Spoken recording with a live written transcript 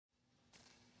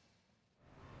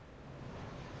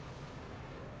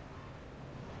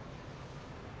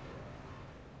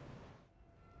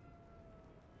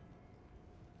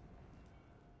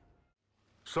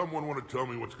Someone want to tell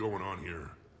me what's going on here?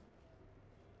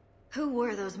 Who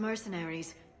were those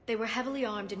mercenaries? They were heavily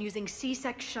armed and using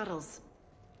C-Sec shuttles.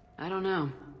 I don't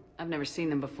know. I've never seen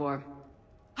them before.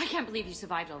 I can't believe you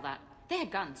survived all that. They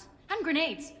had guns, and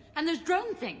grenades, and those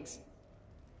drone things.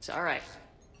 It's alright.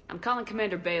 I'm calling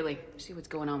Commander Bailey. See what's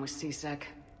going on with C-Sec.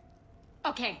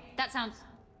 Okay, that sounds...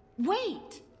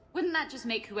 Wait! Wouldn't that just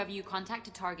make whoever you contact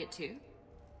a target too?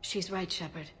 She's right,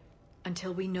 Shepard.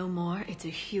 Until we know more, it's a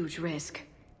huge risk.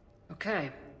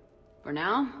 Okay. For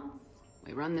now,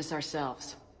 we run this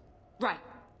ourselves. Right.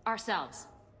 Ourselves.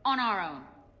 On our own.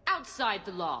 Outside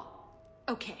the law.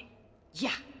 Okay.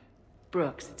 Yeah.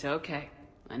 Brooks, it's okay.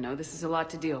 I know this is a lot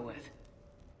to deal with.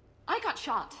 I got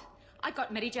shot. I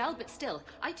got Medigel, but still,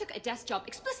 I took a desk job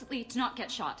explicitly to not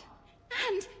get shot.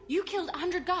 And you killed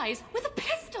 100 guys with a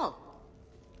pistol!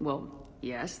 Well,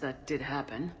 yes, that did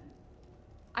happen.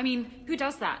 I mean, who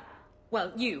does that?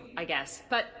 Well, you, I guess.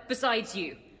 But besides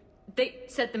you. They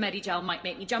said the Medigel might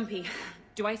make me jumpy.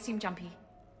 Do I seem jumpy?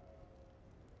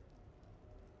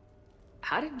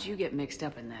 How did you get mixed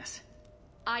up in this?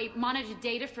 I monitored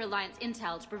data for Alliance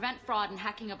intel to prevent fraud and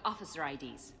hacking of officer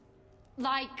IDs.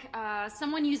 Like,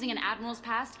 someone using an Admiral's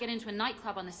pass to get into a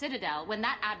nightclub on the Citadel when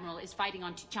that Admiral is fighting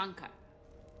on Tuchanka.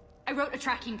 I wrote a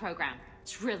tracking program.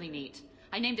 It's really neat.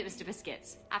 I named it Mr.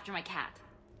 Biscuits, after my cat.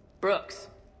 Brooks.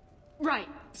 Right,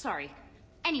 sorry.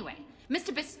 Anyway,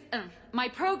 my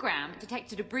program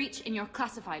detected a breach in your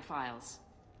classified files.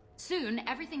 Soon,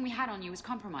 everything we had on you was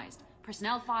compromised.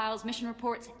 Personnel files, mission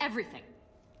reports, everything.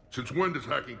 Since when does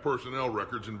hacking personnel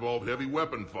records involve heavy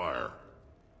weapon fire?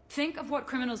 Think of what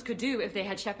criminals could do if they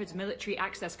had Shepard's military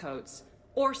access codes.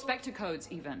 Or Spectre codes,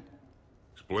 even.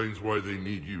 Explains why they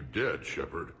need you dead,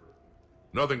 Shepard.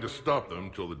 Nothing to stop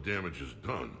them till the damage is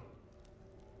done.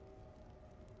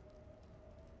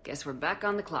 Guess we're back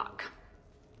on the clock.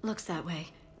 Looks that way.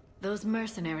 Those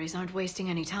mercenaries aren't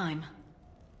wasting any time.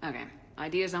 Okay,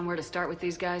 ideas on where to start with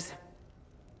these guys?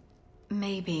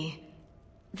 Maybe.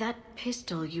 That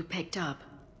pistol you picked up.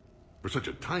 For such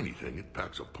a tiny thing, it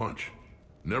packs a punch.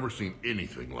 Never seen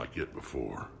anything like it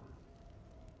before.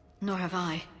 Nor have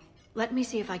I. Let me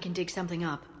see if I can dig something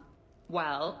up.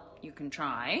 Well, you can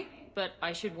try, but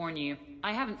I should warn you,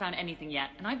 I haven't found anything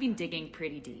yet, and I've been digging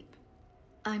pretty deep.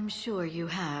 I'm sure you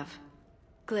have.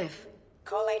 Glyph.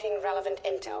 Collating relevant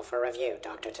intel for review,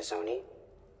 Dr. Tassoni.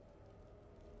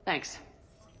 Thanks.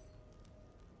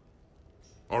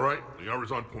 All right,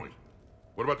 Liara's on point.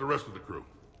 What about the rest of the crew?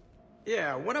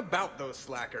 Yeah, what about those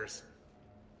slackers?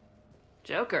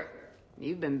 Joker,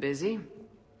 you've been busy.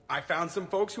 I found some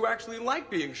folks who actually like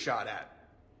being shot at.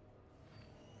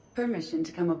 Permission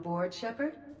to come aboard,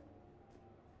 Shepard?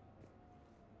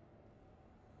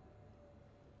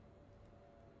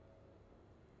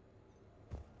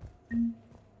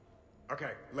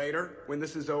 Okay, later, when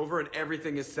this is over and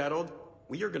everything is settled,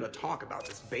 we are gonna talk about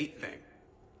this bait thing.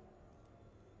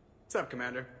 What's up,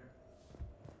 Commander?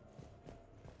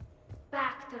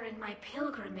 Back during my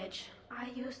pilgrimage, I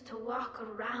used to walk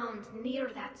around near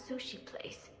that sushi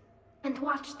place and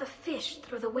watch the fish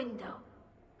through the window.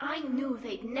 I knew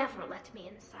they'd never let me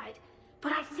inside,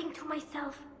 but I think to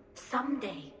myself,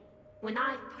 someday, when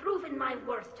I've proven my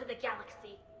worth to the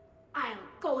galaxy, I'll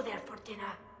go there for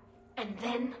dinner. And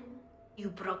then, you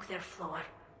broke their floor.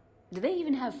 Do they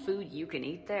even have food you can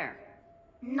eat there?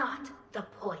 Not the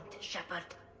point, Shepard.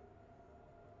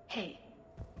 Hey.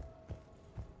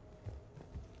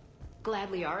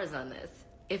 Glad Liara's on this.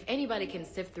 If anybody can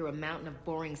sift through a mountain of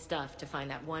boring stuff to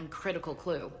find that one critical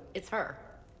clue, it's her.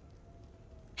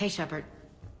 Hey, Shepard.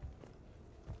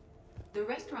 The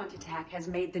restaurant attack has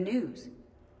made the news.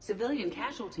 Civilian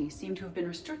casualties seem to have been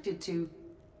restricted to...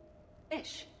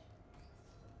 fish.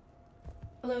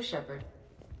 Hello, Shepard.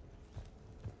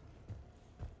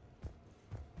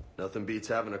 Nothing beats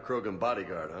having a Krogan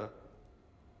bodyguard, huh?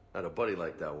 I had a buddy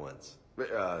like that once.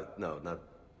 No, not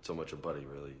so much a buddy,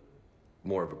 really.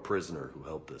 More of a prisoner who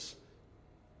helped us.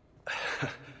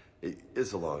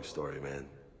 It's a long story, man.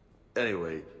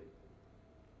 Anyway,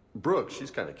 Brooke,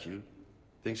 she's kind of cute.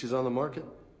 Think she's on the market?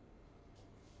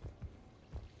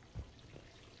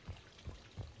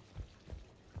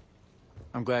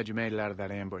 I'm glad you made it out of that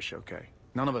ambush okay.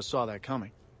 None of us saw that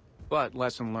coming. But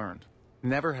lesson learned.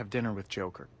 Never have dinner with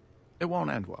Joker. It won't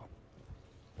end well.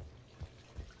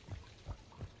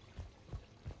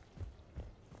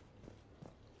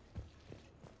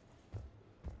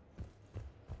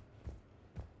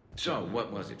 So,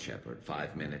 what was it, Shepard?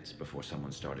 5 minutes before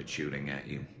someone started shooting at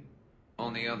you?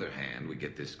 On the other hand, we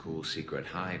get this cool secret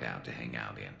hideout to hang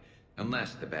out in.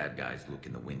 Unless the bad guys look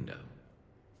in the window.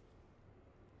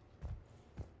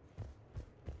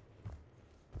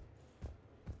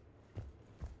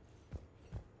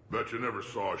 Bet you never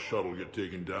saw a shuttle get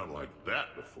taken down like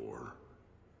that before.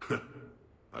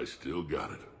 I still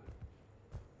got it.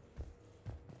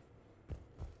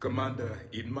 Commander,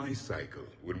 in my cycle,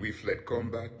 when we fled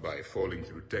combat by falling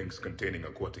through tanks containing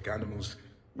aquatic animals,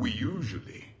 we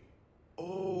usually...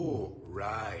 Oh,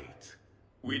 right.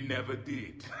 We never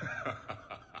did.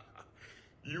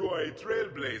 You are a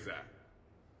trailblazer.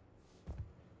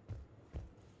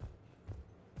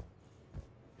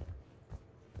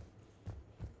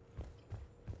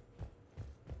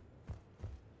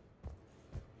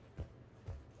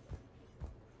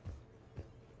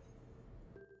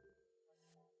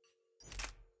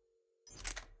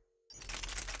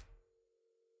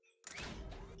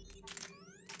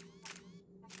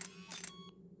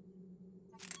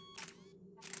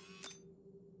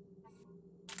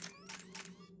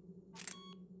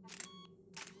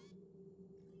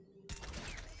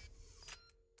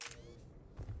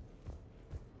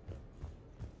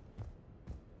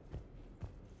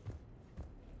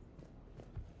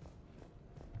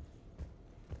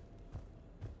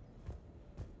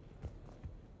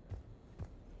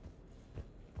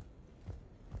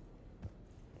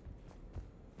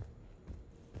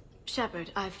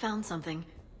 Shepard, I've found something.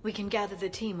 We can gather the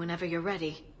team whenever you're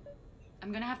ready.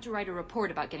 I'm gonna have to write a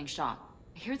report about getting shot.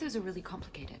 I hear those are really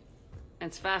complicated.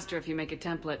 It's faster if you make a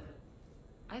template.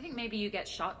 I think maybe you get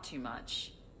shot too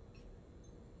much.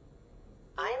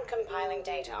 I am compiling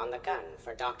data on the gun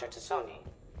for Dr. Tassoni.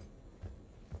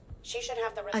 She should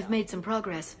have the results. I've made some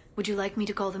progress. Would you like me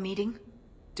to call the meeting?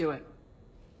 Do it.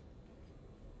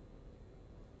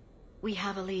 We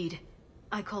have a lead.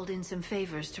 I called in some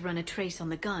favors to run a trace on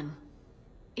the gun.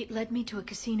 It led me to a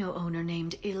casino owner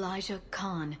named Elijah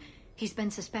Khan. He's been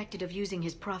suspected of using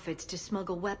his profits to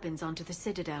smuggle weapons onto the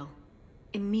Citadel.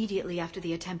 Immediately after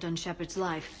the attempt on Shepard's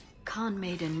life, Khan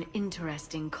made an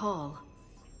interesting call.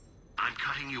 I'm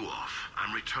cutting you off.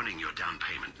 I'm returning your down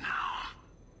payment now.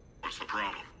 What's the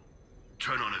problem?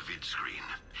 Turn on a vid screen.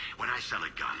 When I sell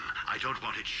a gun, I don't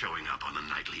want it showing up on the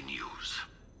nightly news.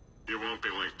 You won't be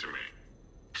linked to me.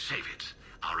 Save it.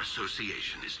 Our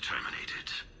association is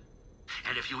terminated.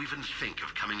 And if you even think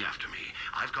of coming after me,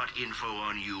 I've got info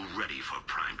on you ready for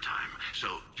prime time.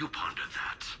 So you ponder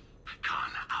that.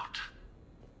 Khan out.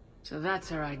 So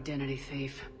that's our identity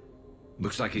thief.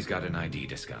 Looks like he's got an ID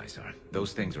disguiser.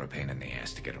 Those things are a pain in the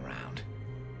ass to get around.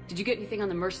 Did you get anything on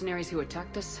the mercenaries who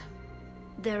attacked us?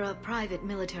 They're a private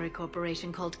military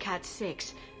corporation called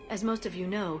Cat-6. As most of you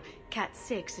know,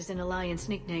 Cat-6 is an Alliance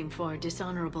nickname for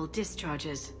dishonorable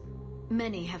discharges.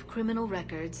 Many have criminal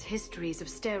records, histories of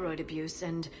steroid abuse,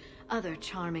 and other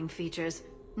charming features.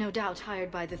 No doubt hired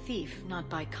by the thief, not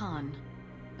by Khan.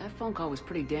 That phone call was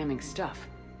pretty damning stuff.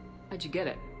 How'd you get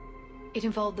it? It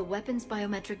involved the weapons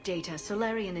biometric data,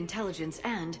 Solarian intelligence,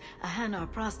 and a Hanar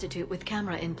prostitute with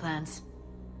camera implants.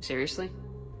 Seriously?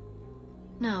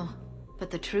 No,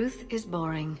 but the truth is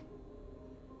boring.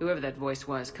 Whoever that voice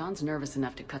was, Khan's nervous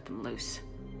enough to cut them loose.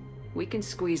 We can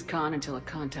squeeze Khan until a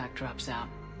contact drops out.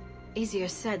 Easier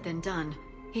said than done.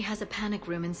 He has a panic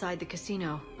room inside the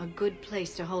casino, a good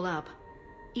place to hole up.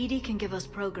 EDI can give us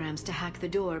programs to hack the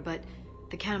door, but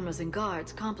the cameras and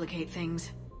guards complicate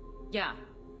things. Yeah.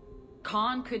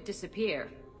 Khan could disappear,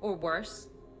 or worse.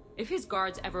 If his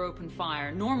guards ever open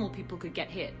fire, normal people could get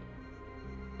hit.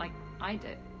 Like I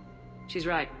did. She's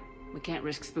right. We can't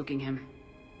risk spooking him.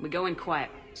 We go in quiet.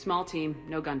 Small team,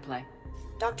 no gunplay.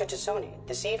 Dr. Tassoni,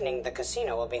 this evening the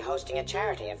casino will be hosting a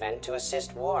charity event to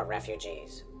assist war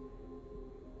refugees.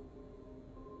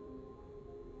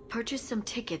 Purchase some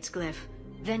tickets, Glyph.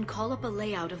 Then call up a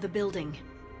layout of the building.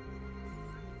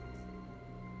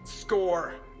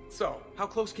 Score! So, how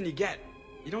close can you get?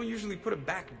 You don't usually put a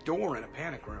back door in a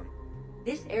panic room.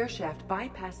 This air shaft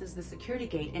bypasses the security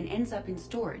gate and ends up in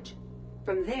storage.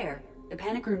 From there, the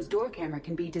panic room's door camera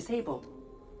can be disabled.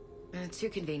 Too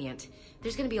convenient.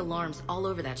 There's gonna be alarms all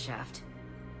over that shaft.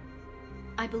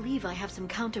 I believe I have some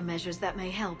countermeasures that may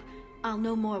help. I'll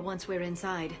know more once we're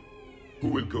inside. Who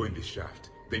will go in this shaft?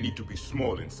 They need to be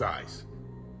small in size.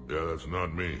 Yeah, that's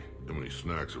not me. Too many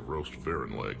snacks of roast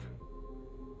Farron leg.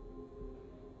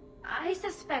 I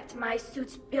suspect my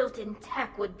suit's built-in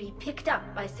tech would be picked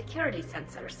up by security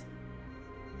sensors.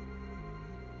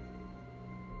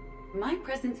 My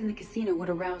presence in the casino would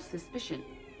arouse suspicion.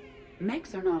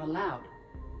 Mechs are not allowed,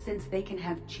 since they can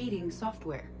have cheating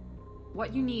software.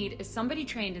 What you need is somebody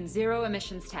trained in zero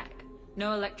emissions tech.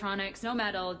 No electronics, no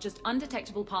metal, just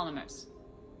undetectable polymers.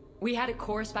 We had a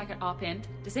course back at Op-Int,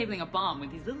 disabling a bomb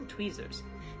with these little tweezers.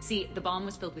 See, the bomb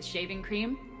was filled with shaving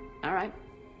cream. All right.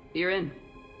 You're in.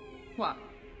 What?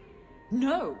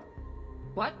 No!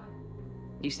 What?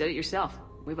 You said it yourself.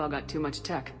 We've all got too much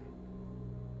tech.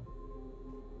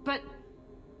 But...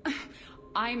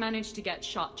 I managed to get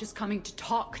shot just coming to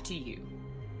talk to you.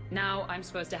 Now I'm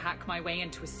supposed to hack my way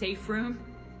into a safe room?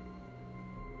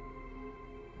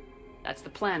 That's the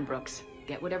plan, Brooks.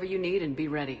 Get whatever you need and be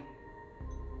ready.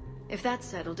 If that's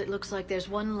settled, it looks like there's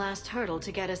one last hurdle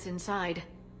to get us inside.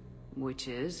 Which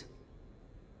is?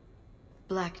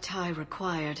 Black tie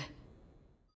required.